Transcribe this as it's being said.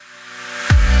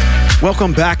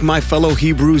Welcome back, my fellow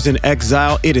Hebrews in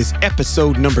exile. It is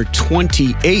episode number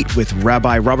 28 with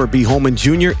Rabbi Robert B. Holman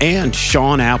Jr. and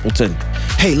Sean Appleton.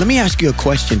 Hey, let me ask you a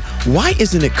question. Why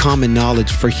isn't it common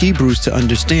knowledge for Hebrews to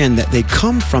understand that they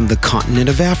come from the continent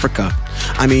of Africa?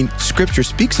 I mean, Scripture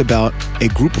speaks about a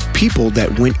group of people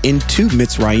that went into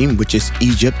Mitzrayim, which is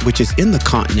Egypt, which is in the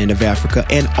continent of Africa.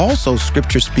 And also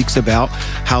Scripture speaks about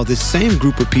how this same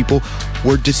group of people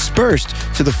were dispersed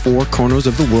to the four corners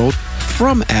of the world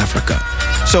from Africa.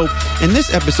 So in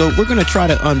this episode, we're going to try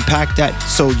to unpack that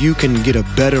so you can get a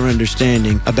better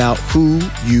understanding about who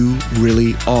you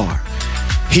really are.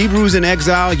 Hebrews in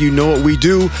exile, you know what we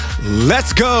do.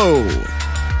 Let's go.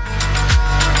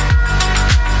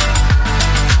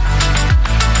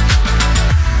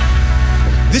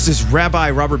 This is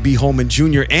Rabbi Robert B. Holman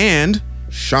Jr. and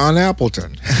Sean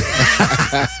Appleton.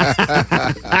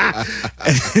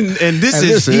 and this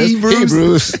is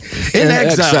Hebrews in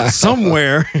exile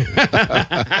somewhere.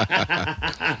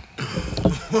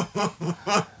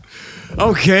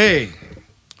 Okay.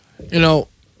 You know,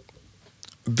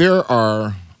 there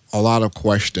are a lot of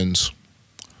questions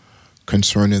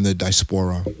concerning the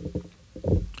diaspora.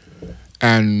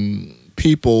 And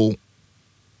people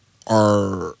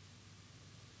are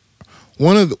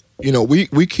one of the,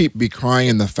 we keep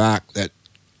decrying the fact that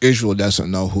Israel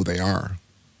doesn't know who they are.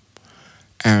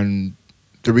 And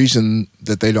the reason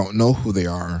that they don't know who they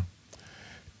are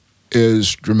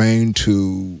is germane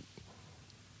to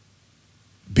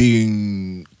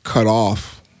being cut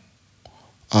off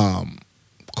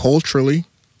culturally,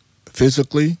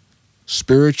 physically,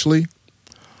 spiritually,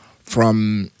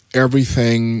 from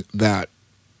everything that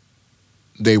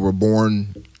they were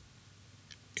born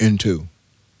into.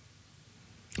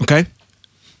 Okay.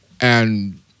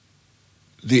 And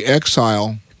the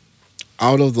exile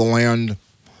out of the land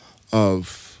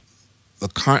of the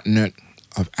continent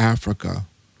of Africa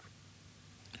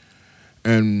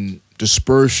and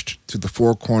dispersed to the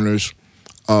four corners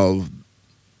of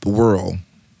the world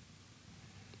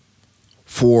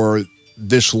for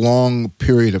this long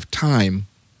period of time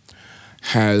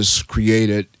has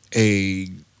created a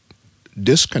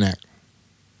disconnect.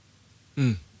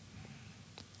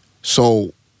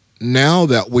 So now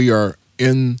that we are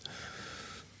in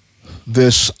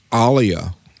this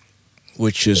aliyah,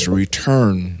 which is a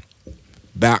return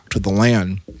back to the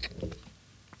land,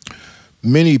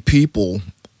 many people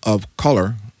of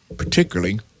color,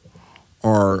 particularly,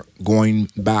 are going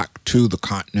back to the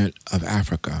continent of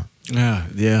Africa. Yeah,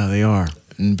 they are.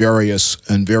 In various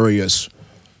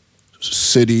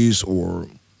cities or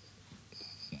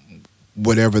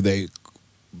whatever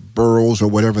boroughs or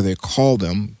whatever they call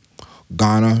them,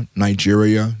 Ghana,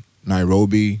 Nigeria,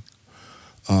 Nairobi,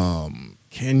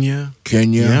 Kenya,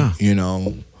 yeah.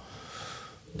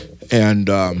 And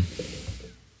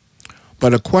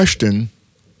but a question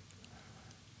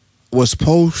was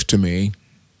posed to me: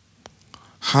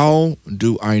 how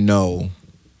do I know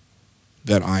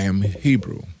that I am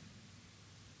Hebrew?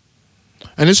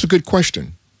 And it's a good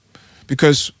question,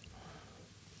 because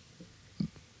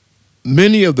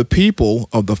many of the people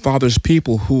of the Father's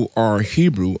people who are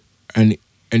Hebrew and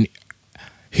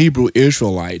Hebrew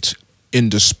Israelites in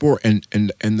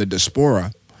the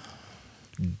diaspora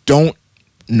don't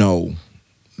know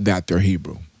that they're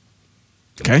Hebrew.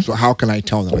 Okay. So how can I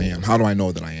tell that I am? How do I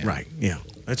know that I am? Right. Yeah.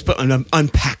 Let's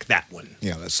unpack that one.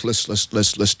 Yeah. Let's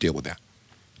deal with that.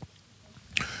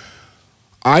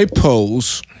 I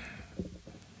pose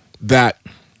that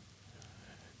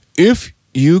if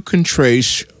you can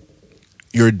trace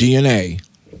your DNA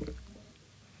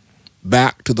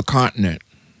back to the continent,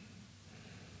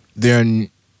 then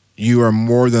you are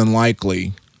more than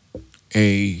likely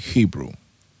a Hebrew.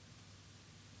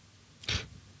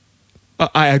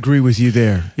 I agree with you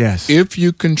there, yes. If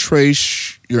you can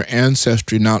trace your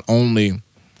ancestry not only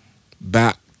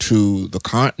back to the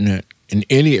continent, in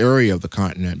any area of the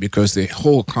continent, because the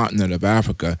whole continent of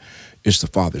Africa is the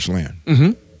Father's land.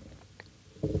 Mm-hmm.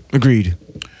 Agreed.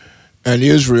 And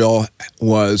Israel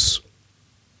was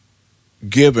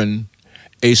given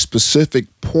a specific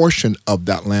portion of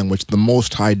that land, which the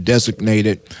Most High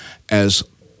designated as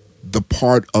the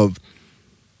part of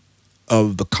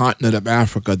the continent of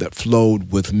Africa that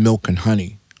flowed with milk and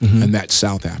honey, and that's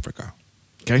South Africa.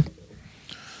 Okay.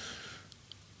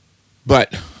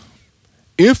 But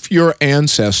if your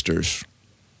ancestors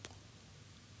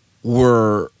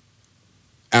were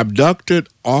abducted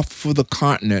off of the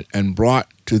continent and brought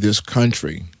to this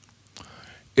country,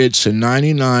 it's a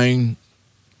 99%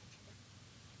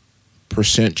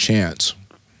 chance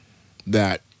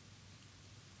that,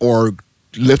 or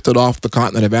lifted off the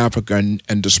continent of Africa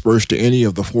and dispersed to any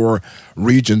of the four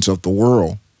regions of the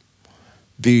world,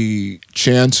 the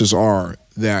chances are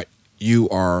that you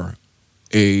are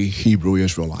a Hebrew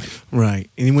Israelite. Right.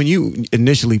 And when you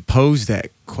initially posed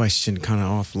that question kind of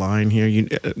offline here,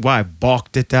 why I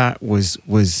balked at that was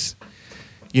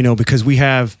because we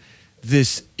have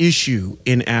this issue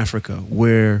in Africa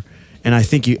where, and I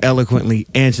think you eloquently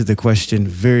answered the question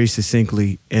very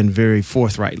succinctly and very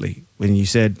forthrightly when you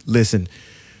said, listen,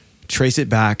 trace it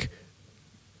back,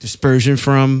 dispersion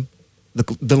from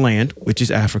the land, which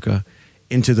is Africa,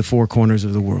 into the four corners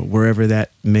of the world, wherever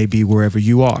that may be, wherever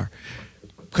you are.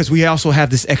 Because we also have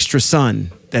this extra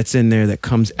son that's in there that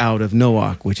comes out of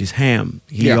Noah, which is Ham.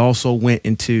 He also went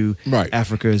into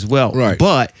Africa as well. Right.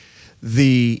 But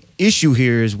the issue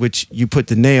here is, which you put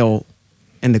the nail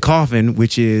in the coffin,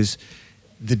 which is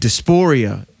the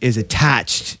diaspora is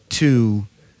attached to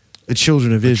the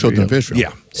children of Israel. Children of Israel.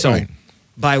 Yeah. So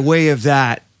by way of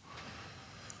that.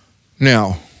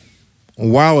 Now,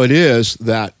 while it is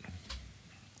that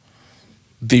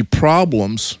the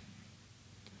problems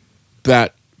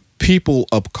that people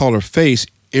of color face,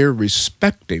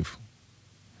 irrespective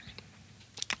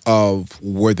of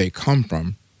where they come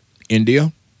from,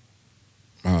 India,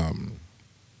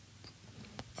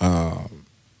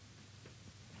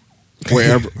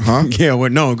 wherever, Yeah, well,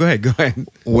 no, go ahead.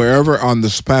 Wherever on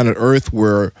this planet Earth,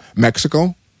 where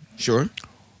Mexico, sure,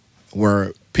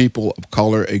 where people of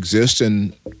color exist,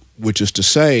 and which is to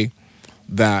say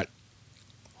that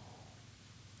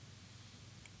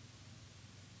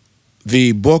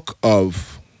the book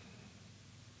of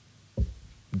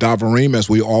Davarim, as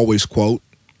we always quote,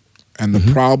 and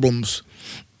the problems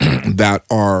that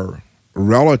are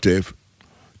relative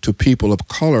to people of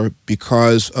color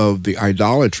because of the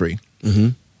idolatry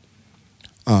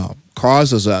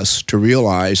causes us to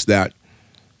realize that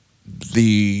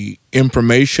the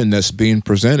information that's being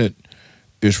presented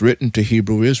is written to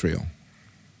Hebrew Israel.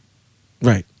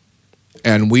 Right.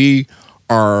 And we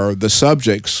are the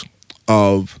subjects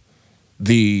of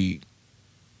the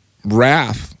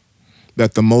wrath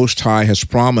that the Most High has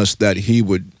promised that he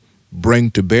would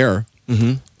bring to bear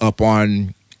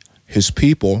upon his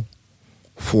people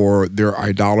for their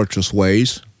idolatrous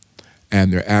ways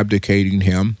and their abdicating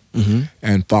him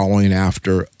and following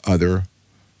after other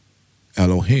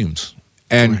Elohims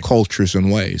and cultures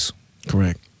and ways.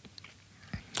 Correct.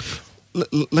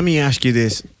 Let me ask you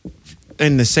this.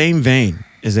 In the same vein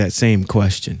as that same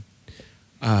question,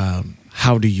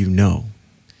 how do you know?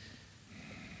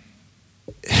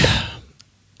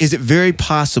 Is it very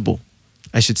possible,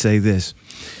 I should say this,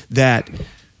 that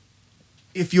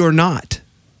if you're not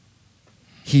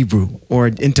Hebrew or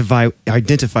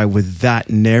identify with that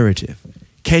narrative,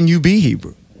 can you be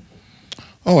Hebrew?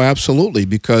 Oh, absolutely,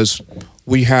 because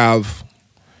we have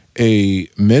a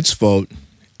mitzvot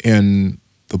in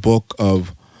the book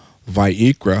of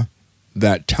Vayikra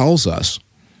that tells us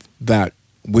that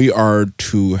we are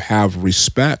to have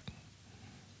respect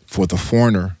for the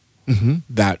foreigner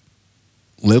that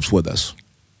lives with us.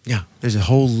 Yeah, there's a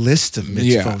whole list of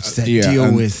mitzvot that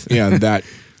deal with that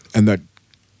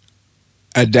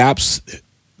adapts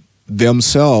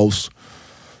themselves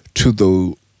to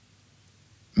the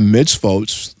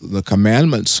mitzvot, the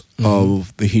commandments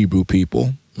of the Hebrew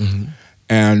people,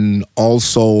 and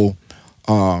also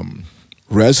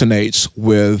resonates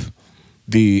with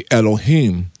the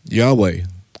Elohim, Yahweh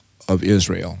of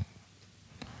Israel.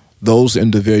 Those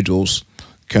individuals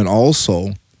can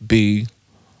also be,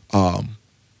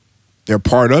 they're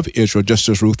part of Israel, just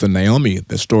as Ruth and Naomi,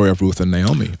 the story of Ruth and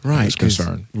Naomi is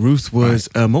concerned. Ruth was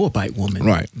a Moabite woman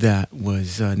that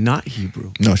was not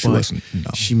Hebrew. No, she wasn't.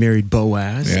 No. She married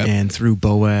Boaz, and through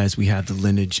Boaz we have the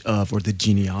lineage of, or the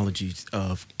genealogies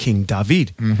of King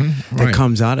David that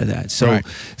comes out of that. So,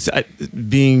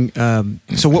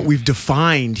 so what we've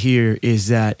defined here is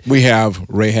that we have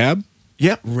Rahab.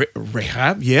 Yeah,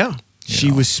 Rahab,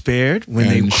 she was spared when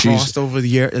they crossed over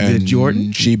the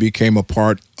Jordan. She became a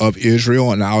part of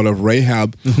Israel, and out of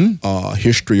Rahab,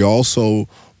 history also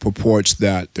purports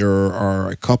that there are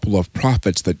a couple of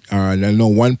prophets that are. And I know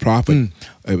one prophet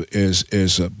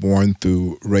is born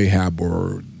through Rahab,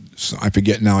 or I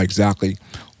forget now exactly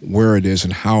where it is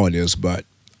and how it is, but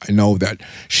I know that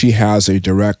she has a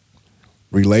direct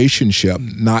relationship,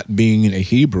 not being a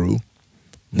Hebrew,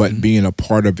 but being a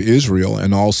part of Israel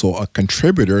and also a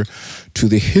contributor to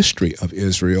the history of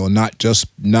Israel, not just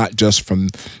from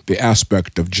the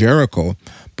aspect of Jericho,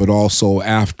 but also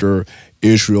after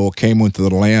Israel came into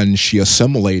the land, she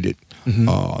assimilated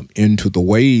into the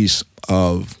ways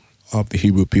of the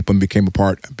Hebrew people and became a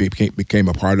part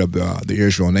of the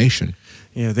Israel nation.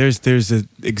 Yeah, there's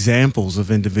examples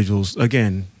of individuals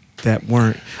again that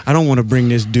weren't. I don't want to bring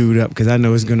this dude up because I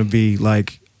know it's going to be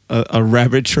like a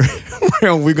rabbit trail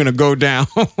trail we're going to go down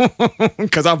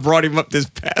because I brought him up this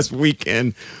past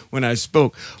weekend when I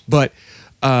spoke. But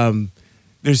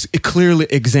there's clearly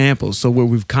examples. So what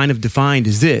we've kind of defined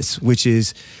is this, which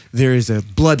is there is a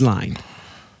bloodline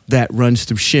that runs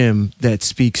through Shem that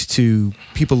speaks to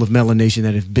people of melanation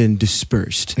that have been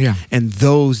dispersed. Yeah. And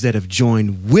those that have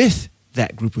joined with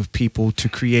that group of people to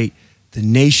create the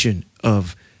nation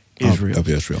of Israel. Of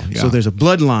Israel, yeah. So there's a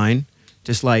bloodline,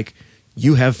 just like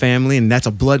you have family, and that's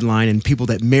a bloodline, and people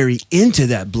that marry into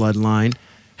that bloodline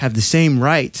have the same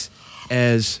rights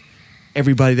as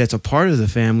everybody that's a part of the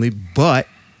family, but,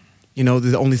 you know,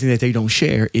 the only thing that they don't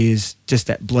share is just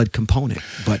that blood component.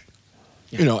 But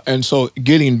you know, and so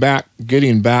getting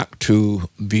back to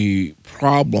the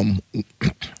problem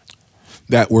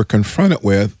that we're confronted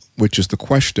with, which is the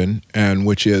question, and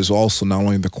which is also not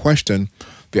only the question,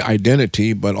 the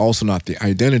identity, but also not the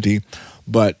identity,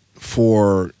 but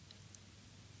for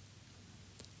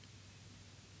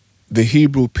the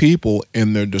Hebrew people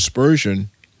in their dispersion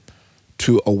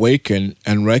to awaken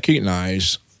and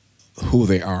recognize who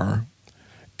they are.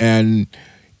 And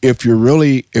if you're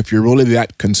really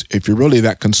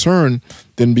that concerned,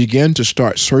 then begin to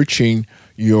start searching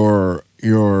your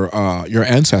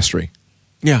ancestry.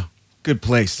 yeah, good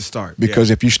place to start. Because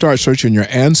if you start searching your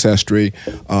ancestry,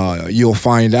 you'll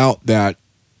find out that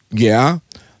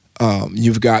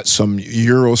you've got some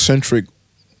Eurocentric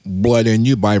blood in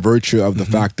you by virtue of the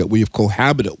fact that we've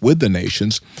cohabited with the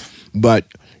nations, but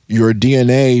your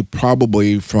DNA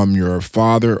probably from your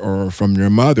father or from your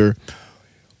mother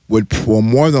will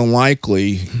more than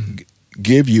likely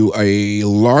give you a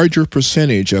larger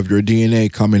percentage of your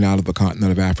DNA coming out of the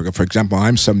continent of Africa. For example,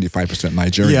 I'm 75%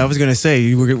 Nigerian. Yeah, I was going to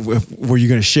say, were you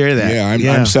going to share that?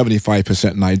 Yeah, I'm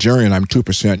 75% Nigerian. I'm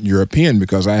 2% European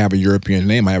because I have a European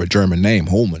name. I have a German name,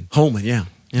 Holman. Holman, yeah.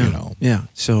 You know. Yeah,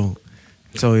 so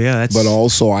yeah, that's... But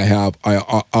also I have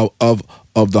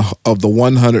of the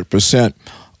 100%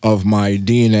 of my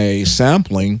DNA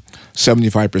sampling,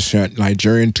 75%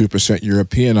 Nigerian, 2%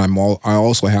 European. I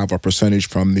also have a percentage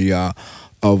from the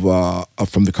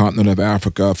from the continent of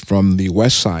Africa, from the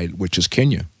west side, which is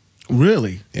Kenya.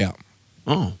 Really? Yeah.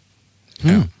 Oh.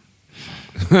 Yeah.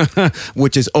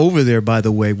 Which is over there, by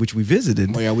the way, which we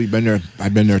visited. Well, yeah, we've been there.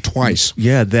 I've been there twice.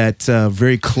 Yeah, that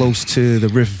very close to the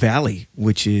Rift Valley,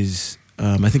 which is.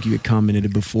 I think you had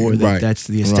commented before that that's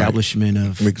the establishment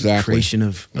of creation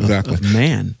of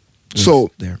man. So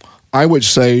there. I would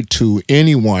say to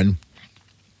anyone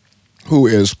who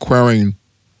is querying,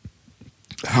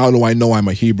 how do I know I'm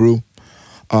a Hebrew?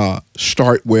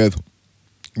 Start with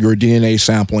your DNA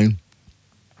sampling,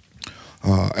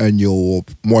 and you'll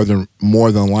more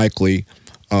than likely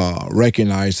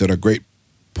recognize that a great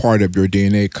part of your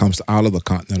DNA comes out of the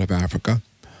continent of Africa.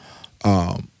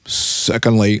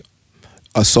 Secondly,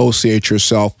 associate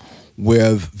yourself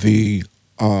with the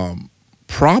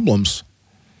problems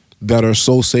that are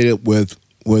associated with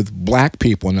black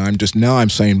people, and I'm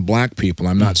saying black people.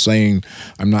 I'm not saying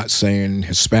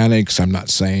Hispanics. I'm not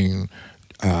saying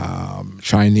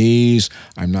Chinese.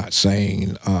 I'm not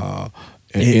saying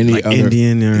any like other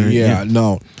Indian or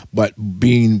no. But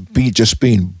being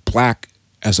black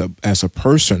as a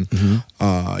person,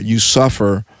 you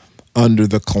suffer under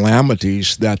the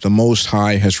calamities that the Most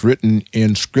High has written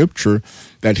in Scripture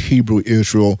that Hebrew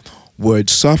Israel would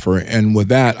suffer. And with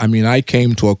that, I mean, I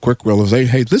came to a quick realization,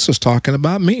 hey, this is talking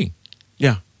about me.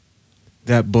 Yeah.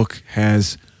 That book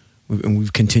has, and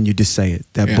we've continued to say it,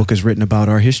 that book is written about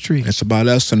our history. It's about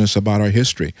us and it's about our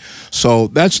history. So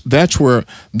that's where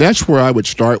I would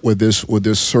start with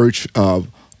this search of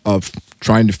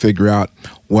trying to figure out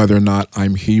whether or not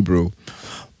I'm Hebrew.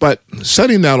 But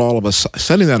setting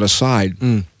that aside,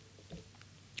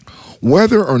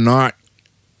 whether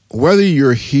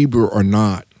you're Hebrew or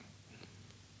not,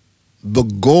 the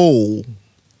goal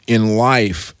in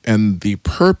life and the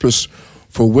purpose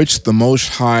for which the Most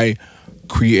High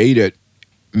created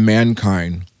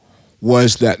mankind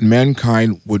was that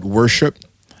mankind would worship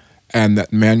and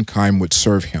that mankind would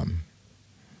serve him.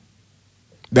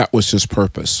 That was his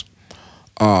purpose.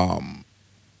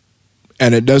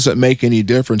 And it doesn't make any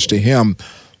difference to him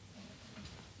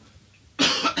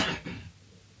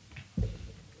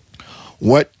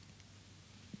what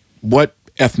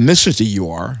ethnicity you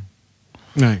are.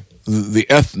 Right. The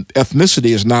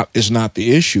ethnicity is not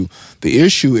the issue. The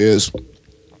issue is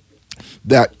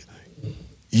that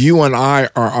you and I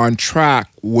are on track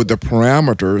with the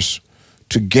parameters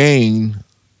to gain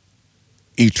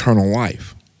eternal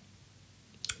life.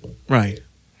 Right.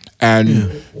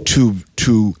 And to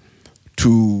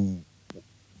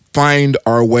find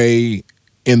our way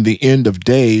in the end of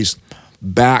days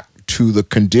back to the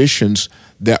conditions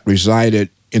that resided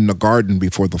in the garden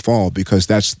before the fall, because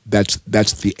that's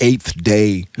the eighth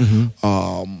day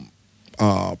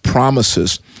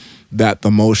promises that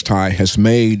the Most High has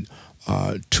made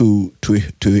to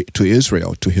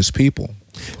Israel, to His people.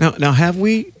 Now, have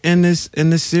we in this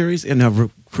series? And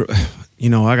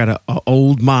I got an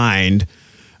old mind.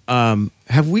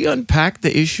 Have we unpacked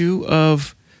the issue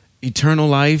of eternal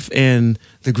life and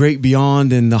the great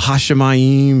beyond and the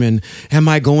Hashemayim and am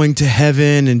I going to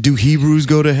heaven and do Hebrews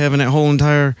go to heaven? That whole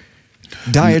entire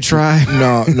diatribe.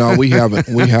 No, we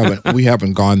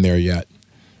haven't gone there yet.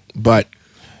 But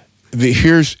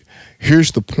here's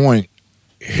the point.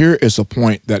 Here is a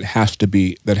point that has to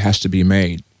be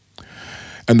made,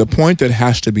 and the point that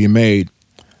has to be made.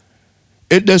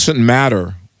 It doesn't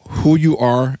matter who you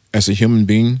are as a human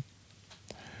being.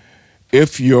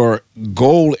 If your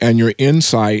goal and your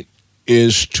insight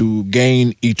is to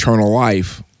gain eternal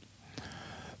life,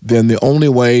 then the only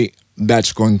way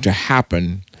that's going to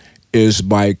happen is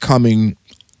by coming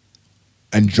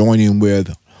and joining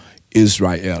with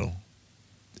Israel,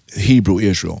 Hebrew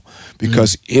Israel,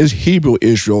 because Hebrew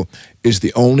Israel is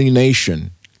the only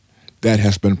nation that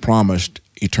has been promised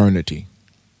eternity.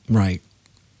 Right.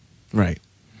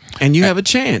 And you have a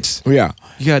chance. Yeah.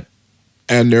 You got.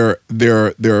 And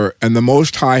and the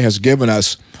Most High has given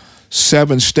us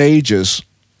 7 stages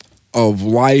of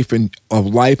life and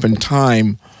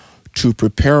time to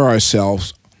prepare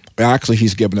ourselves. Actually,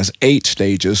 He's given us 8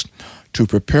 stages to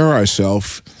prepare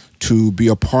ourselves to be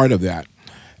a part of that.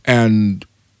 And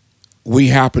we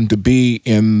happen to be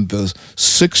in the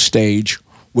 6th stage,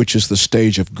 which is the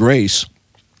stage of grace.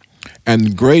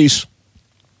 And grace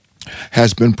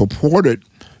has been purported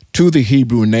to the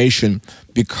Hebrew nation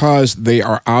because they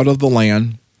are out of the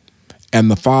land, and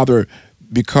the Father,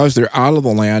 because they're out of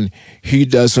the land, He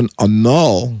doesn't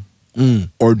annul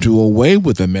or do away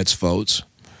with the mitzvot.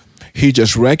 He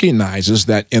just recognizes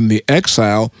that in the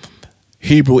exile,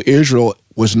 Hebrew Israel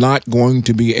was not going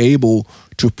to be able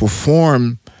to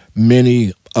perform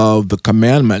many of the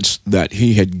commandments that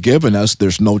He had given us.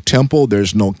 There's no temple,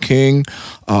 there's no king,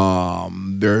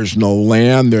 there's no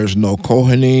land, there's no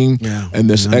Kohanim in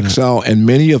this exile, and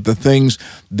many of the things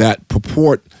that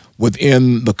purport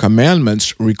within the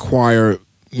commandments require,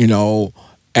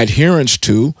 adherence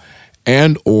to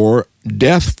and or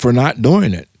death for not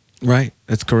doing it. Right,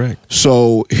 that's correct.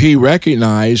 So He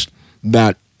recognized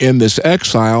that in this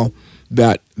exile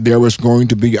that there was going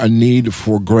to be a need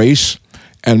for grace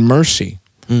and mercy.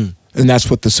 And that's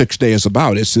what the 6th day is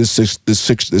about. It's this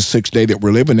sixth day that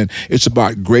we're living in. It's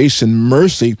about grace and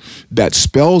mercy that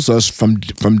spells us from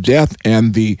death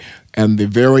and the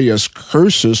various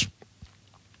curses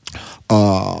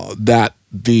that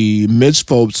the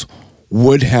mitzvot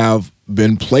would have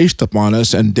been placed upon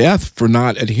us, and death for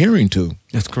not adhering to.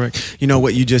 That's correct. You know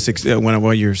what you just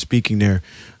while you're speaking there,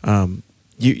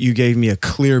 you gave me a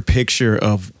clear picture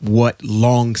of what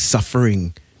long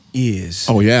suffering is.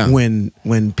 Oh yeah.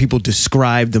 When people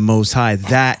describe the Most High,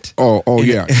 that. Oh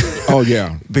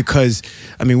yeah. Because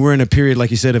we're in a period,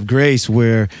 like you said, of grace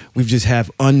where we just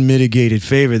have unmitigated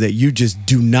favor that you just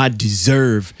do not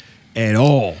deserve at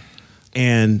all,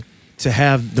 and to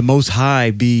have the Most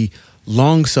High be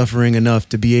long suffering enough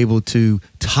to be able to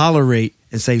tolerate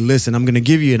and say, "Listen, I'm going to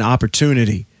give you an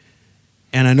opportunity,"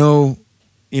 and I know,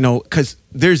 because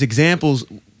there's examples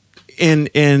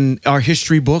in our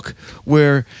history book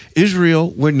where Israel,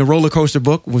 when the roller coaster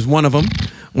book was one of them,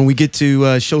 when we get to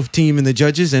Shoftim and the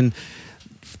judges, and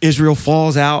Israel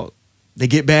falls out, they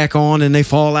get back on, and they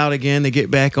fall out again, they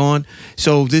get back on.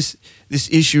 So this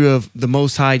issue of the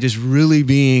Most High just really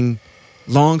being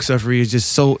long suffering is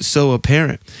just so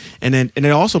apparent. And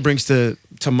it also brings to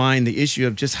mind the issue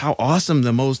of just how awesome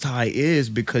the Most High is,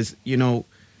 because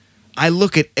I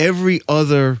look at every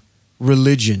other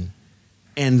religion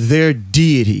and their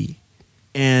deity,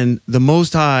 and the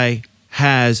Most High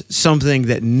has something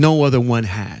that no other one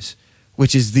has,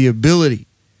 which is the ability,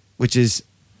 which is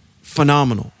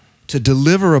phenomenal, to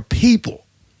deliver a people.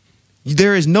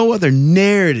 There is no other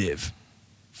narrative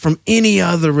from any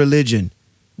other religion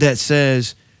that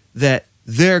says that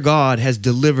their God has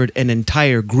delivered an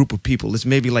entire group of people. It's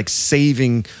maybe like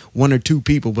saving 1 or 2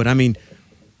 people, but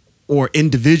or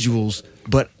individuals,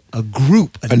 but a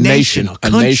group, a nation, a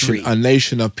country. A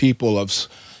nation of people of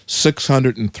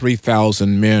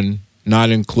 603,000 men, not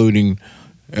including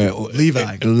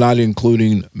Levi, not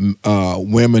including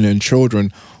women and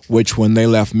children, which when they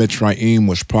left Mitzrayim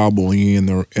was probably in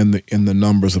the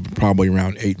numbers of probably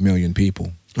around 8 million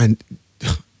people. And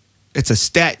it's a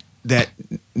stat that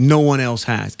no one else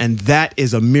has. And that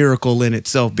is a miracle in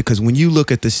itself, because when you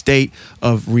look at the state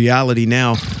of reality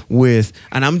now and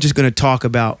I'm just going to talk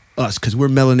about us, because we're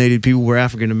melanated people, we're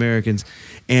African Americans,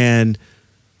 and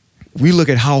we look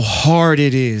at how hard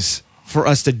it is for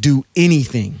us to do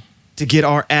anything, to get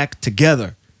our act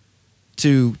together,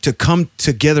 to come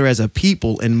together as a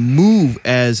people and move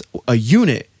as a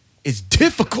unit. It's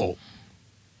difficult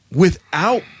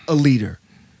without a leader.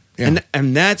 Yeah.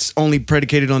 And that's only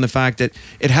predicated on the fact that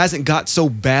it hasn't got so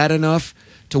bad enough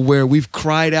to where we've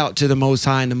cried out to the Most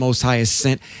High, and the Most High has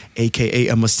sent, a.k.a.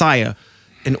 a Messiah,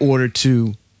 in order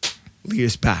to lead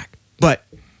us back. But,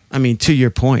 I mean, to your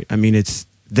point, I mean, it's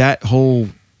that whole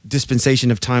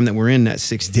dispensation of time that we're in, that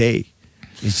 6th day,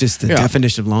 is just the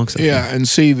definition of long-suffering. Yeah, and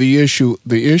see, the issue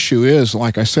is,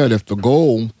 like I said, if the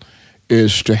goal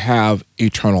is to have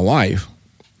eternal life,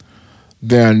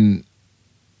 then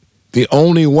the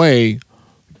only way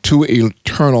to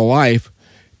eternal life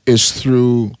is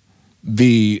through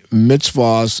the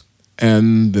mitzvahs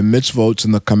and the mitzvot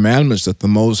and the commandments that the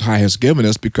Most High has given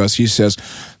us, because he says,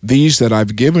 these that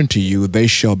I've given to you, they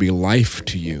shall be life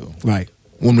to you. Right.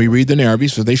 When we read the narrative, he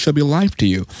says, they shall be life to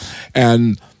you.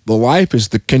 And the life is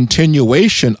the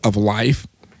continuation of life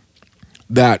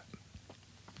that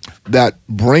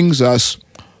brings us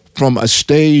from a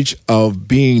stage of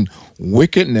being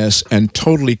wickedness and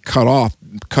totally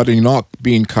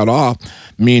being cut off,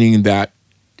 meaning that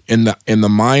in the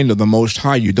mind of the Most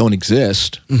High, you don't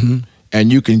exist, and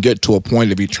you can get to a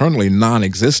point of eternally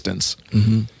non-existence.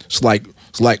 It's like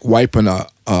wiping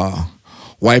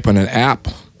an app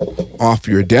off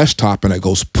your desktop, and it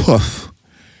goes poof,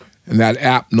 and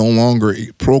that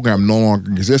program no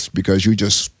longer exists because you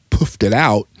just poofed it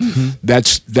out.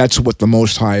 That's what the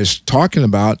Most High is talking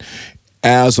about,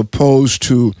 as opposed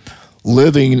to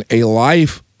living a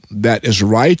life that is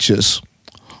righteous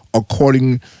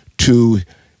according to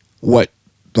what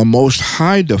the Most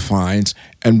High defines,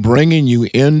 and bringing you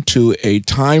into a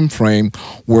time frame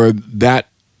where that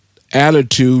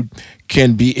attitude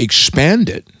can be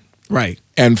expanded, right,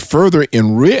 and further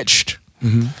enriched,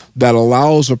 that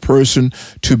allows a person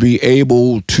to be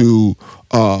able to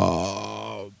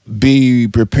be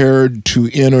prepared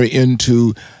to enter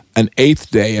into an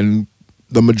 8th day. And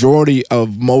the majority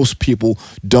of most people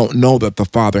don't know that the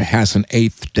Father has an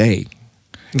 8th day.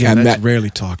 Yeah, and that's rarely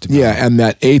talked about. Yeah, and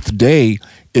that 8th day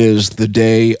is the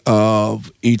day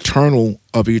of eternal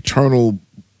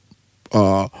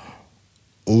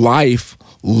life,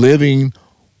 living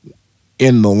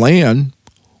in the land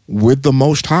with the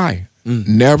Most High.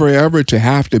 Never ever to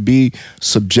have to be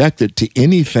subjected to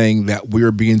anything that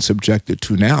we're being subjected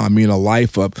to now. I mean,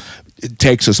 it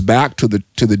takes us back to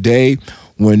the day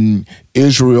when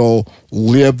Israel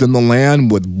lived in the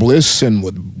land with bliss and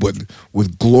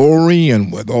with glory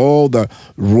and with all the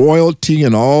royalty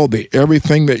and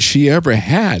everything that she ever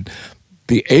had.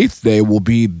 The 8th day will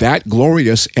be that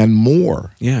glorious and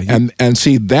more. Yeah. And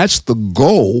see, that's the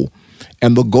goal,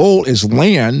 and the goal is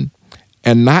land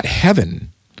and not heaven.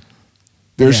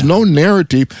 There's no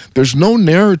narrative. There's no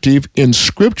narrative in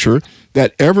Scripture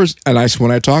that ever. And when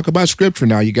I talk about Scripture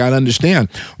now, you got to understand.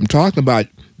 I'm talking about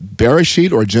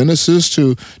Bereshit or Genesis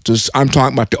I'm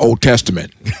talking about the Old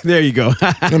Testament. There you go.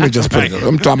 Let me just put it.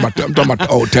 I'm talking about the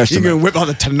Old Testament. You're gonna whip out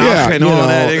the Tanakh and all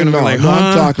that. They're gonna be like, huh?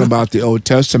 I'm talking about the Old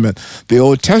Testament. The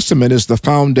Old Testament is the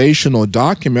foundational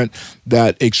document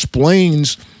that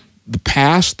explains the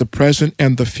past, the present,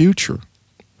 and the future.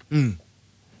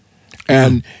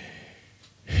 And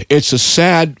it's a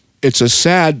sad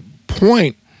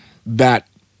point that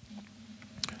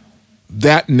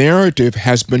narrative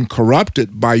has been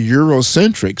corrupted by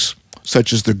Eurocentrics,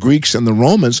 such as the Greeks and the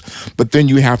Romans. But then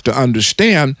you have to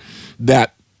understand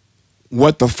that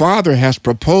what the Father has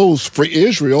proposed for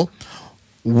Israel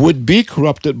would be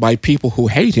corrupted by people who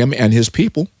hate him and his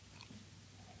people.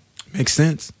 Makes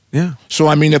sense. Yeah. So,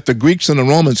 I mean, if the Greeks and the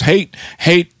Romans hate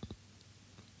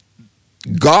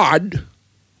God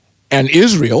and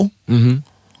Israel,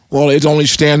 well, it only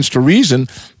stands to reason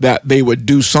that they would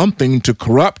do something to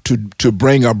corrupt, to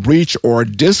bring a breach or a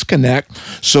disconnect,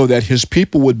 so that his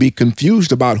people would be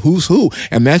confused about who's who.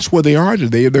 And that's where they are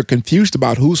today. They're confused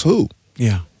about who's who.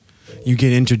 Yeah. You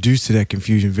get introduced to that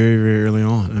confusion very, very early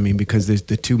on. I mean, because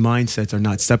the two mindsets are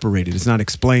not separated. It's not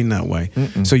explained that way.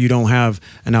 So you don't have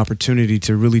an opportunity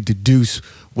to really deduce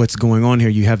what's going on here.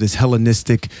 You have this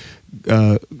Hellenistic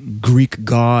Greek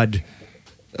god,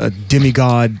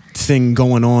 demigod thing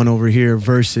going on over here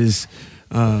versus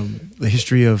the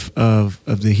history of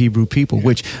the Hebrew people,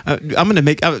 which I'm going to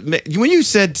make. When you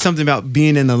said something about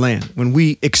being in the land,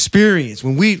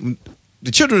 the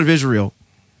children of Israel,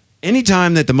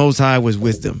 anytime that the Most High was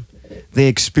with them, they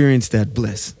experienced that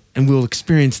bliss, and we'll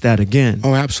experience that again.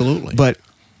 Oh, absolutely. But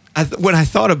what I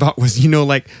thought about was,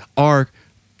 like our,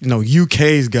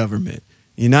 UK's government,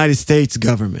 United States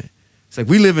government. It's like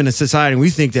we live in a society and we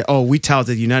think that, we tout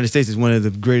that the United States is one of the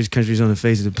greatest countries on the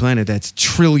face of the planet that's $1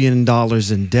 trillion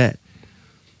in debt.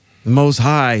 The Most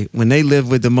High, when they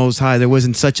lived with the Most High, there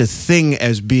wasn't such a thing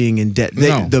as being in debt.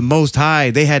 The Most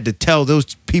High, they had to tell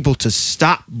those people to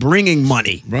stop bringing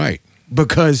money. Right.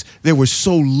 Because they were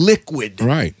so liquid.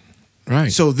 Right.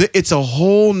 So it's a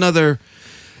whole nother...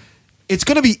 It's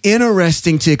going to be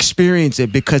interesting to experience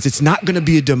it because it's not going to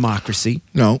be a democracy.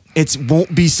 No. It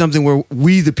won't be something where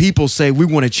we, the people, say we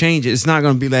want to change it. It's not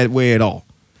going to be that way at all.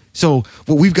 So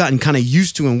what we've gotten kind of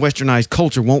used to in westernized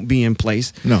culture won't be in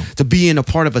place. No. To be in a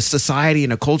part of a society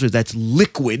and a culture that's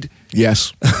liquid.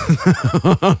 Yes.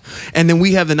 And then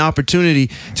we have an opportunity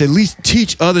to at least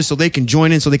teach others so they can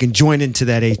join into that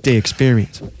 8-day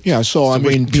experience. Yeah, so I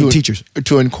mean, teachers.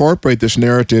 To incorporate this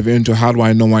narrative into how do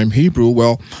I know I'm Hebrew?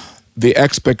 Well, the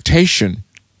expectation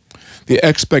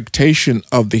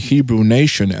of the Hebrew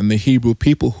nation and the Hebrew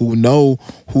people who know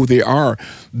who they are,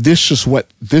 this is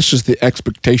the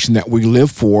expectation that we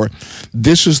live for.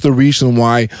 This is the reason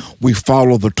why we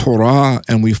follow the Torah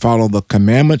and we follow the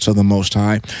commandments of the Most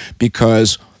High,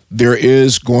 because there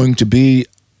is going to be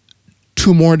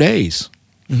 2 more days.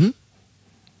 Mm-hmm.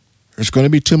 There's going to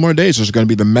be 2 more days. There's going to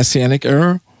be the Messianic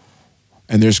era,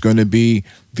 and there's going to be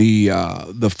the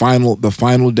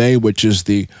final day, which is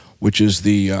the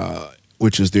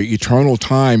eternal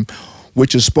time,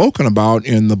 which is spoken about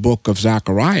in the book of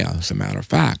Zechariah. As a matter of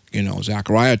fact,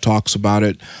 Zechariah talks about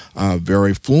it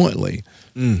very fluently.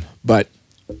 But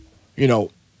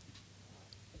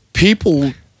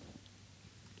people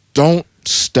don't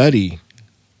study.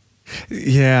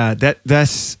 Yeah,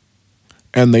 that's.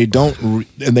 And they don't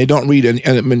read.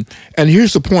 And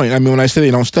here's the point. I mean, when I say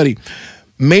they don't study,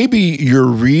 maybe you're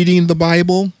reading the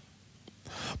Bible,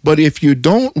 but if you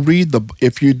don't read, and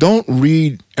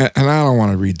I don't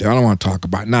want to read that. I don't want to talk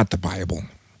about not the Bible.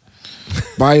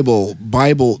 Bible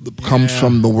comes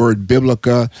from the word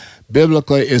biblica.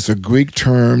 Biblica is a Greek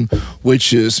term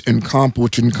which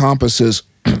encompasses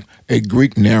a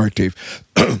Greek narrative,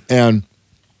 and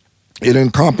it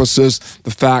encompasses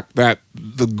the fact that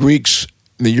the Greeks,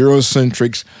 the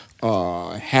Eurocentrics,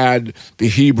 had the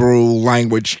Hebrew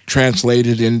language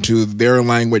translated into their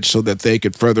language so that they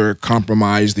could further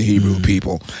compromise the Hebrew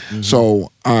people. Mm-hmm.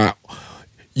 So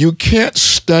you can't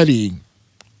study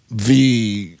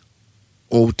the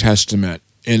Old Testament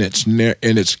in its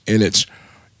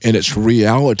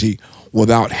reality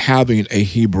without having a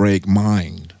Hebraic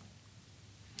mind.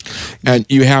 And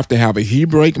you have to have a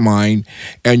Hebraic mind,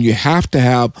 and you have to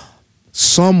have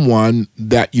someone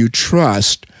that you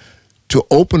trust to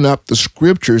open up the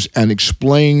scriptures and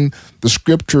explain the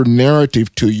scripture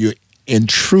narrative to you in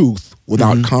truth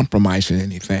without compromising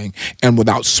anything and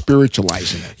without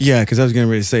spiritualizing it. Yeah, because I was getting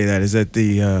ready to say that, is that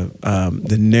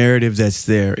the narrative that's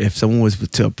there, if someone was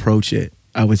to approach it,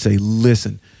 I would say,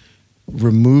 listen,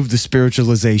 remove the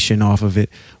spiritualization off of it,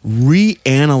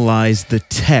 reanalyze the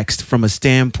text from a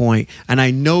standpoint, and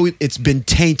I know it's been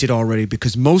tainted already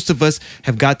because most of us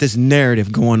have got this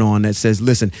narrative going on that says,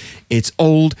 listen, it's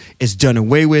old, it's done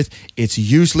away with, it's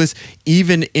useless.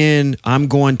 Even I'm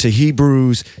going to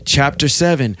Hebrews chapter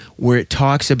 7, where it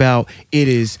talks about it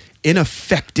is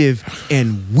ineffective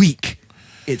and weak.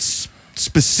 It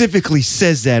specifically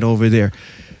says that over there.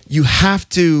 You have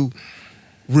to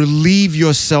relieve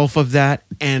yourself of that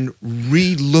and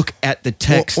re-look at the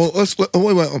text. Well,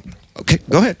 wait. Okay,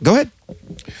 go ahead.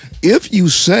 If you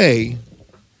say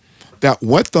that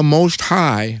what the Most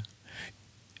High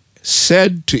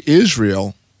said to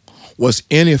Israel was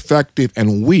ineffective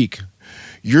and weak,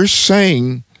 you're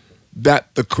saying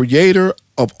that the Creator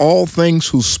of all things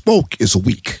who spoke is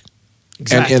weak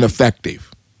and ineffective.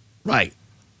 Right.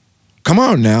 Come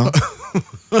on now.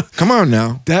 Come on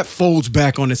now. That folds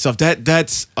back on itself.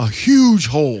 That's a huge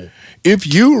hole.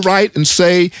 If you write and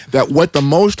say that what the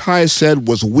Most High said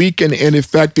was weak and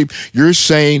ineffective, you're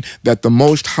saying that the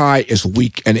Most High is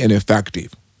weak and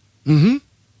ineffective. Mm-hmm.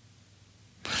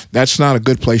 That's not a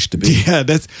good place to be. Yeah,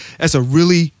 that's a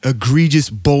really egregious,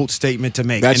 bold statement to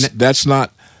make. That's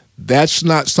not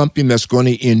something that's going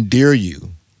to endear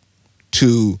you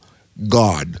to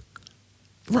God.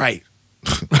 Right.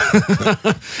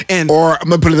 Or I'm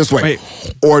going to put it this way,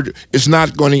 or it's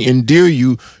not going to endear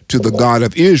you to the God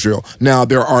of Israel. Now,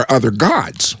 there are other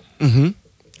gods. Mm-hmm.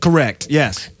 Correct,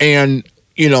 yes. And,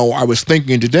 I was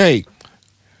thinking today,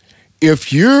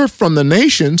 if you're from the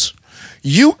nations,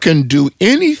 you can do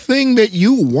anything that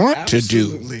you want to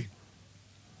do.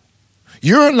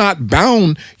 You're not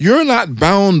bound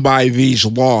by these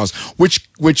laws, which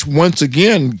once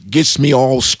again gets me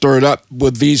all stirred up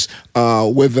with these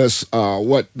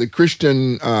what the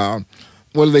Christian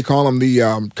what do they call them?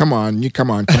 The come on.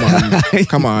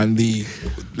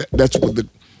 That's what the.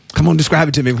 Come on, describe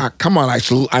it to me. Come on,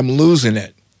 I'm losing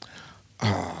it.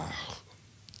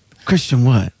 Christian,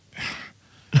 what?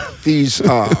 These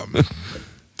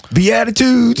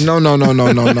Beatitudes. No.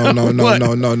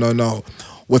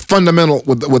 With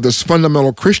this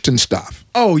fundamental Christian stuff.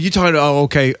 Oh, you talking? Oh,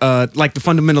 okay. Like the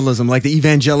fundamentalism, like the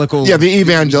evangelical. Yeah, the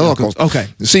evangelicals. Okay.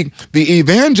 See, the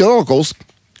evangelicals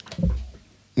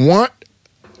want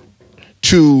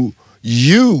to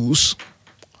use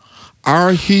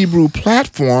our Hebrew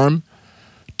platform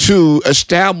to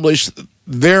establish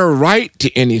their right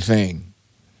to anything.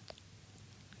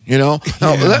 You know.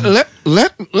 Now,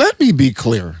 let me be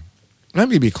clear. Let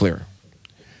me be clear.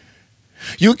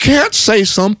 You can't say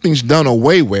something's done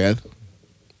away with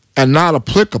and not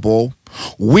applicable,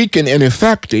 weak and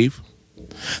ineffective,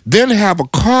 then have a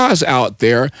cause out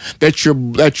there that you're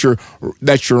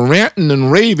ranting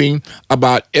and raving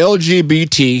about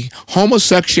LGBT,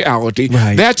 homosexuality.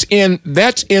 Right. That's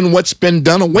in what's been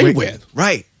done away with.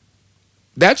 Right.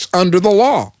 That's under the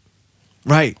law.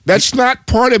 Right. That's not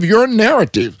part of your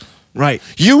narrative. Right.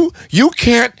 You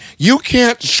can't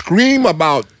scream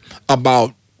about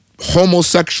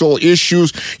homosexual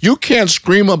issues. You can't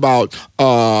scream about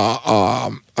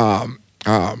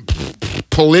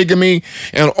polygamy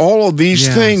and all of these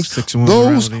things.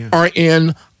 Those are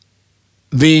in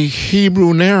the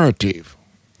Hebrew narrative.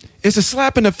 It's a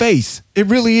slap in the face. It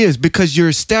really is, because you're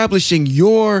establishing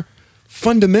your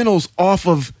fundamentals off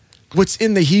of what's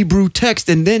in the Hebrew text,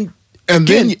 and then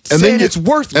it's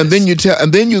worthless. And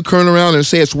then you turn around and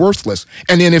say it's worthless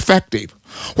and ineffective.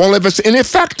 Well, if it's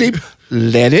ineffective,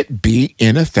 let it be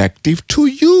ineffective to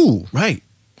you. Right.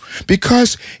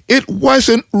 Because it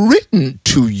wasn't written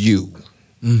to you.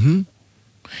 Mm-hmm.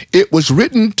 It was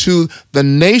written to the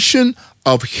nation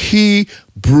of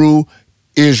Hebrew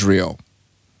Israel.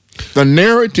 The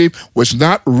narrative was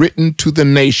not written to the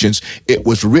nations. It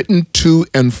was written to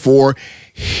and for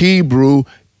Hebrew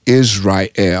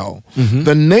Israel. Mm-hmm.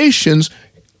 The nations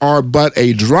are but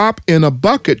a drop in a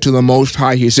bucket to the Most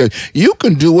High. He said, you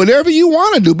can do whatever you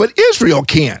want to do, but Israel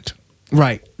can't.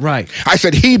 Right. I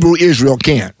said Hebrew Israel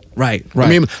can't. Right. I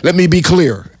mean, let me be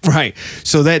clear. Right.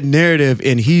 So that narrative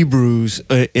in Hebrews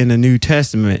in the New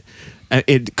Testament,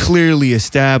 it clearly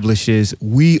establishes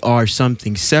we are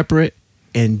something separate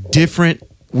and different.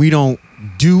 We don't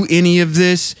do any of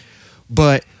this,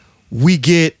 but we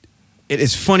get, it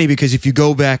is funny because if you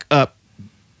go back up,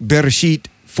 Bereshit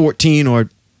 14 or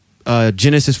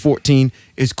Genesis 14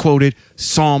 is quoted,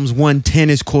 Psalms 110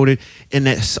 is quoted, and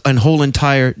that whole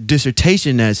entire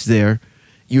dissertation that's there,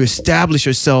 you establish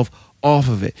yourself off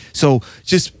of it. So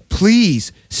just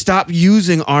please stop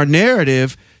using our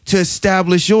narrative to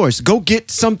establish yours. Go get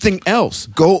something else.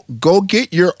 Go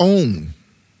get your own.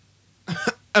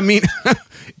 I mean,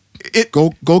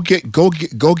 go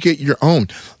get your own.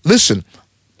 Listen,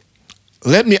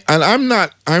 I'm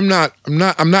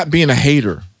not being a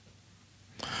hater.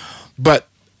 But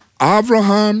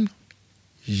Abraham,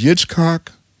 Yitzchak,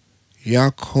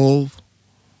 Yaakov,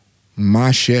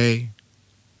 Moshe,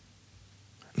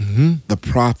 the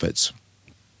prophets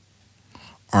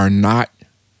are not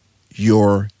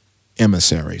your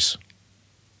emissaries.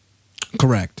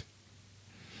 Correct.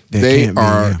 They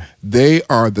are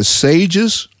the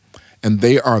sages, and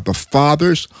they are the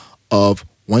fathers of,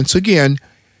 once again,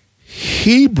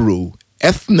 Hebrew,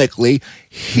 ethnically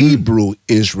Hebrew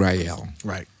Israel.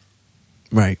 Right.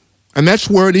 And that's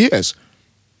where it is.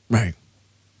 Right.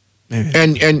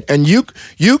 And you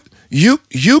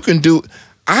can do,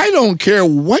 I don't care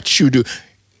what you do.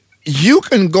 You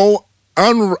can go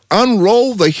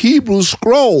unroll the Hebrew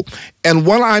scroll, and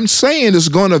what I'm saying is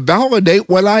going to validate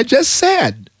what I just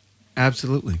said.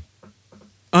 Absolutely.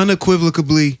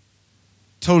 Unequivocally,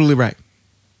 totally right.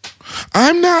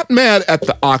 I'm not mad at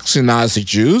the Ashkenazi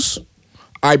Jews.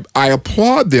 I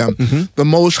applaud them. Mm-hmm. The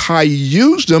Most High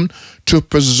used them to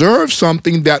preserve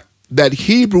something that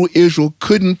Hebrew Israel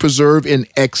couldn't preserve in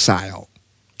exile.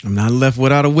 I'm not left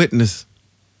without a witness.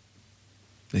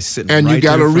 And you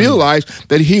got to realize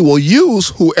that he will use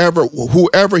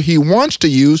whoever he wants to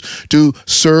use to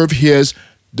serve his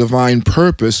divine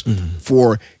purpose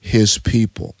for his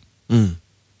people.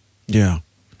 Yeah.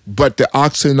 But the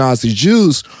Ashkenazi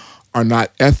Jews are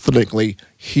not ethnically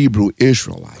Hebrew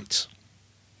Israelites.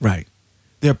 Right.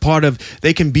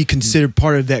 They can be considered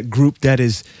part of that group that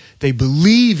is, they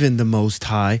believe in the Most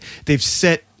High. They've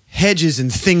set hedges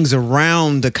and things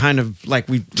around the kind of, like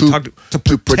we talked, to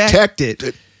protect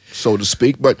it, so to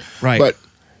speak. But right. But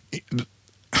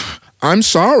I'm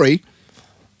sorry,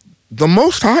 the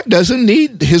Most High doesn't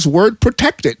need his word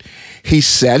protected. He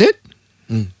said it.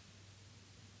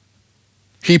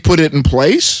 He put it in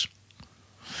place.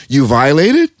 You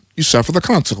violate it, you suffer the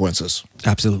consequences.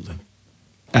 Absolutely.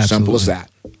 Simple as that.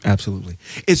 Absolutely.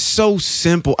 It's so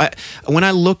simple. When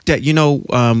I looked at,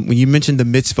 when you mentioned the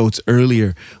mitzvot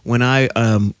earlier, when I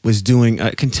was doing,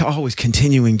 always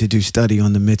continuing to do study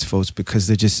on the mitzvot because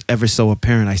they're just ever so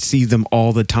apparent. I see them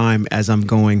all the time as I'm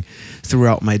going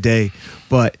throughout my day.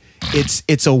 But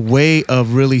it's a way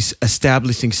of really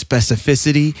establishing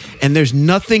specificity, and there's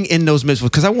nothing in those mitzvot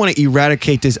because I want to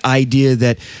eradicate this idea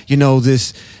that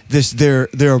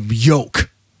they're a yoke.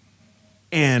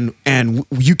 And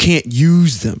you can't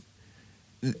use them.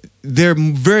 They're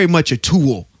very much a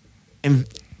tool. And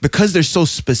because they're so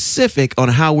specific on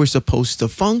how we're supposed to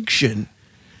function,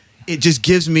 it just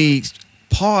gives me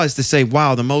pause to say,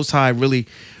 wow, the Most High really,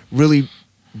 really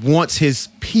wants his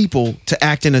people to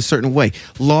act in a certain way.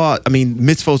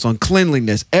 Mitzvot on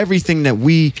cleanliness, everything that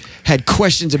we had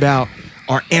questions about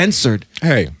are answered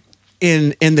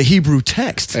in the Hebrew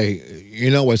text. Hey, you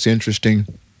know what's interesting?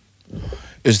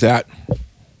 Is that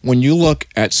when you look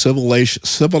at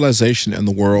civilization in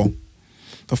the world,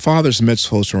 the Father's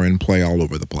mitzvot are in play all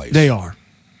over the place. They are.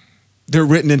 They're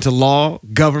written into law,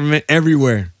 government,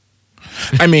 everywhere.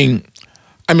 I mean,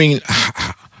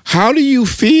 how do you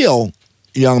feel,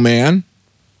 young man,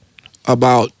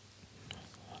 about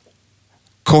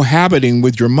cohabiting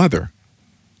with your mother?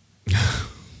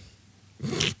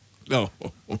 No.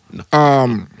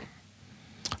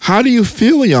 How do you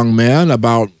feel, young man,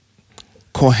 about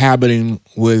cohabiting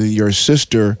with your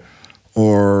sister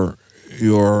or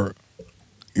your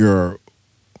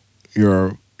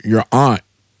aunt?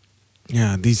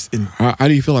 Yeah, how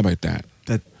do you feel about that?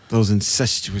 Those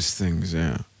incestuous things,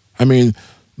 yeah. I mean,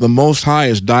 the Most High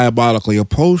is diabolically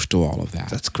opposed to all of that.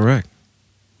 That's correct.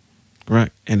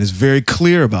 Correct. And is very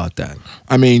clear about that.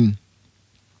 I mean,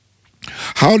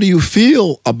 how do you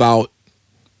feel about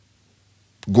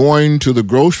going to the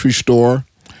grocery store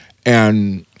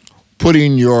and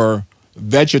putting your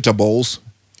vegetables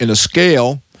in a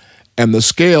scale and the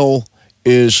scale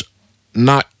is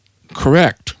not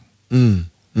correct?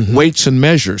 Mm-hmm. Weights and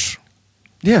measures.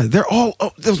 Yeah, they're all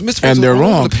those mitzvahs and they're all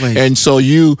wrong. Over the place. And so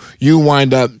you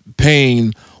wind up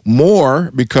paying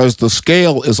more because the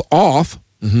scale is off,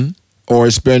 or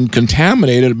it's been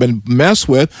contaminated, been messed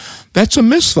with. That's a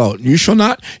misvote. You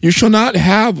shall not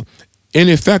have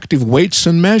ineffective weights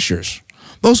and measures.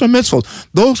 Those are mitzvot.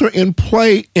 Those are in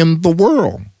play in the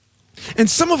world, and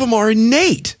some of them are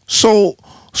innate. So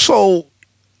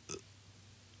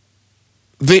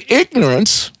the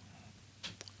ignorance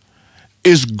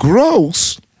is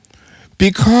gross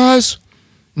because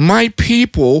my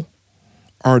people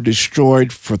are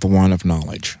destroyed for the want of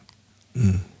knowledge.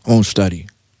 Won't study.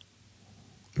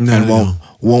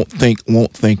 Won't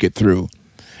think it through.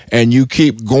 And you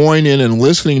keep going in and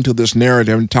listening to this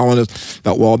narrative and telling us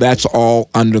that, well, that's all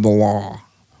under the law.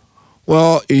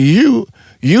 Well, you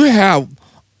have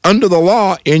under the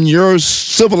law in your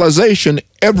civilization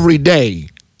every day.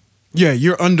 Yeah,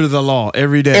 you're under the law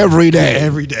every day. Every day. Yeah,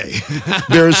 every day.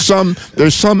 There's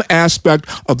some aspect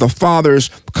of the Father's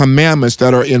commandments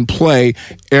that are in play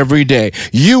every day.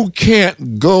 You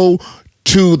can't go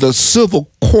to the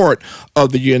civil court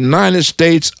of the United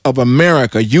States of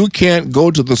America. You can't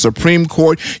go to the Supreme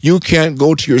Court. You can't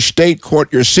go to your state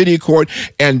court, your city court,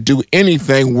 and do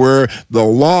anything where the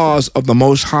laws of the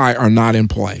Most High are not in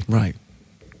play. Right.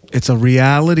 It's a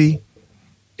reality.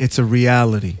 It's a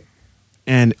reality.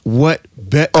 And what?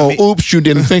 Oops! You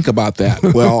didn't think about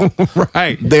that. Well,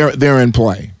 right. They're in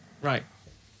play. Right.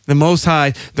 The Most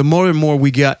High. The more and more we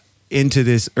get into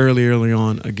this early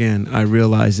on, again, I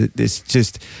realize that it's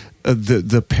just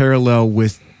the parallel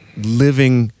with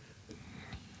living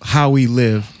how we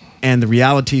live and the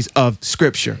realities of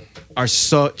Scripture are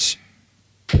such.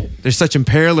 They're such in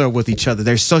parallel with each other.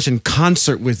 They're such in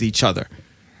concert with each other.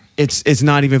 It's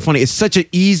not even funny. It's such an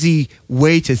easy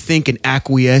way to think and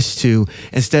acquiesce to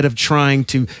instead of trying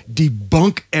to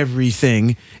debunk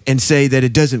everything and say that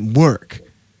it doesn't work.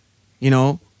 You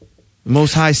know, the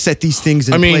Most High set these things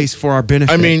in place for our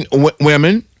benefit. I mean,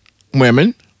 women,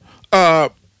 when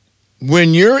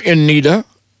you're in Nida,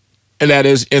 and that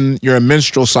is in your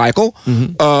menstrual cycle,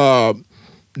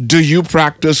 do you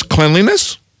practice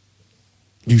cleanliness?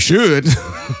 You should.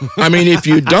 I mean, if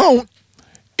you don't,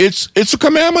 it's a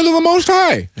commandment of the Most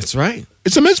High. That's right.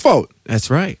 It's a mitzvot. That's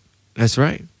right. That's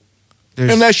right.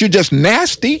 Unless you're just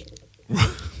nasty.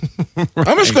 Right.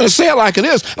 I'm just going to say it like it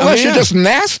is. Unless you're just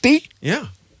nasty. Yeah.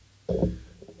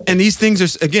 And these things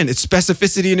are, again, it's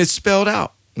specificity and it's spelled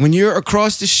out. When you're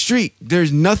across the street,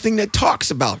 there's nothing that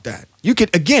talks about that. You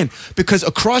could, again, because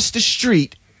across the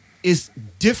street is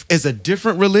a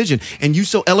different religion. And you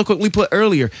so eloquently put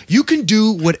earlier, you can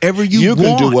do whatever you want. You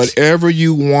can do whatever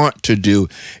you want to do.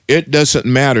 It doesn't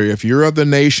matter. If you're of the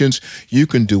nations, you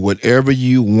can do whatever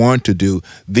you want to do.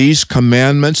 These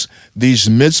commandments, these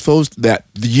mitzvot that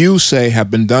you say have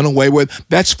been done away with,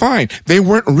 that's fine. They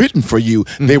weren't written for you.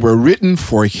 Mm-hmm. They were written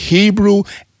for Hebrew,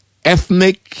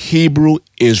 ethnic Hebrew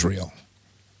Israel,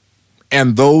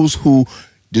 and those who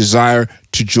desire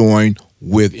to join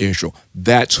with Israel.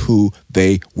 That's who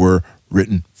they were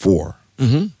written for.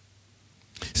 Mm-hmm.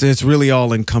 So it's really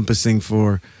all encompassing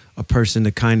for a person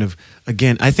to kind of,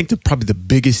 again, I think probably the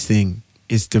biggest thing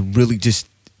is to really just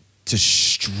to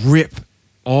strip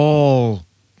all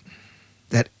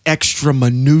that extra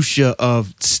minutia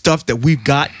of stuff that we've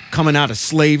got coming out of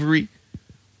slavery,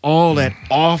 all that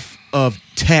off of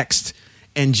text,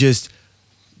 and just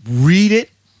read it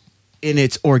in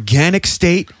its organic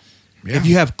state. Yeah. If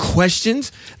you have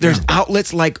questions, there's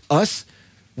outlets like us.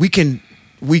 I think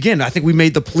we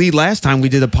made the plea last time we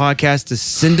did a podcast to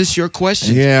send us your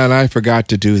questions. Yeah, and I forgot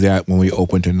to do that when we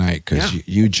opened tonight because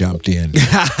you jumped in.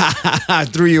 I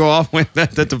threw you off at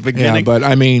the beginning. Yeah, but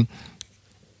I mean,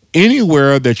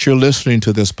 anywhere that you're listening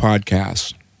to this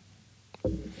podcast,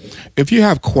 if you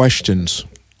have questions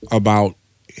about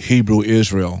Hebrew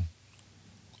Israel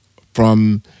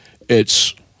from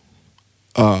its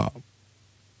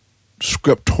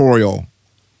scriptorial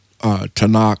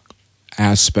Tanakh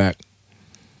aspect,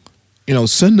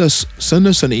 send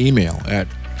us an email at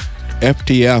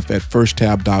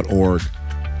ftf@firsttab.org.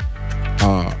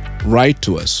 Write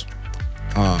to us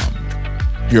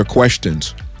your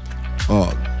questions.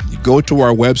 Go to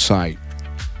our website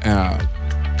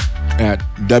at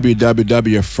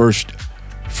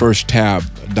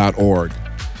www.firsttab.org,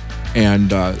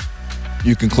 and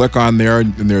you can click on there,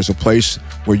 and there's a place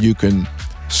where you can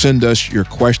send us your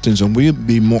questions, and we'll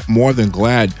be more than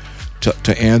glad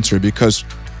to answer, because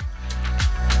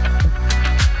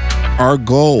our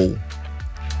goal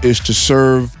is to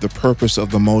serve the purpose of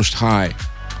the Most High,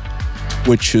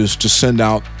 which is to send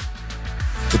out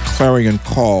the clarion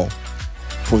call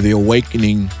for the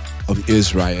awakening of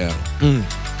Israel,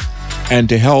 and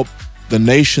to help the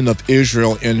nation of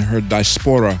Israel in her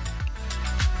diaspora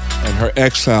and her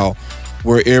exile,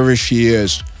 wherever she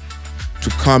is, to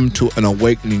come to an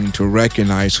awakening, to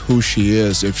recognize who she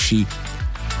is if she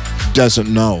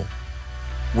doesn't know.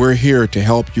 We're here to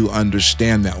help you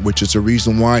understand that, which is the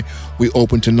reason why we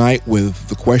open tonight with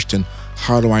the question,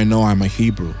 how do I know I'm a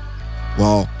Hebrew?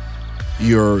 Well,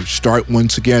 start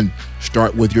with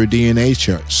your DNA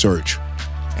search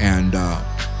and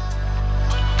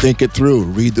think it through,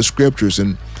 read the scriptures,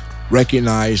 and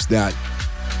recognize that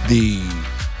the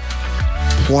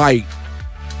plight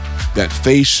that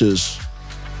faces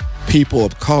people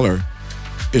of color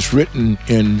is written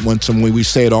in, we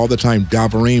say it all the time,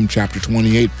 Devarim chapter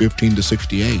 28,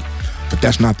 15-68. But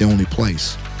that's not the only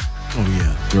place. Oh,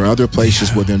 yeah. There are other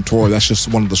places within Torah. That's just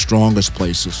one of the strongest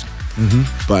places. Mm-hmm.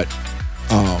 But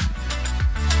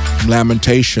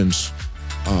Lamentations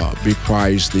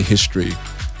decries the history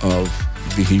of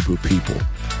the Hebrew people.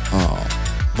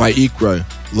 Vayikra,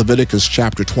 Leviticus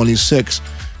chapter 26,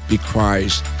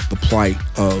 decries the plight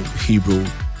of Hebrew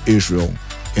Israel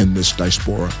in this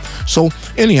diaspora. So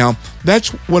anyhow, that's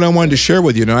what I wanted to share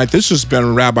with you tonight. This has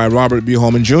been Rabbi Robert B.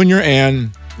 Holman Jr.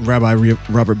 and Rabbi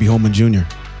Robert B. Holman Jr.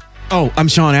 Oh, I'm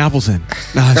Sean Appleton.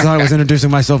 I thought I was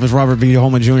introducing myself as Robert B.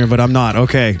 Holman Jr., but I'm not.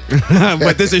 Okay.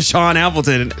 But this is Sean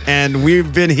Appleton, and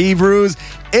we've been Hebrews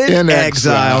in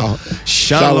exile.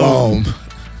 Shalom.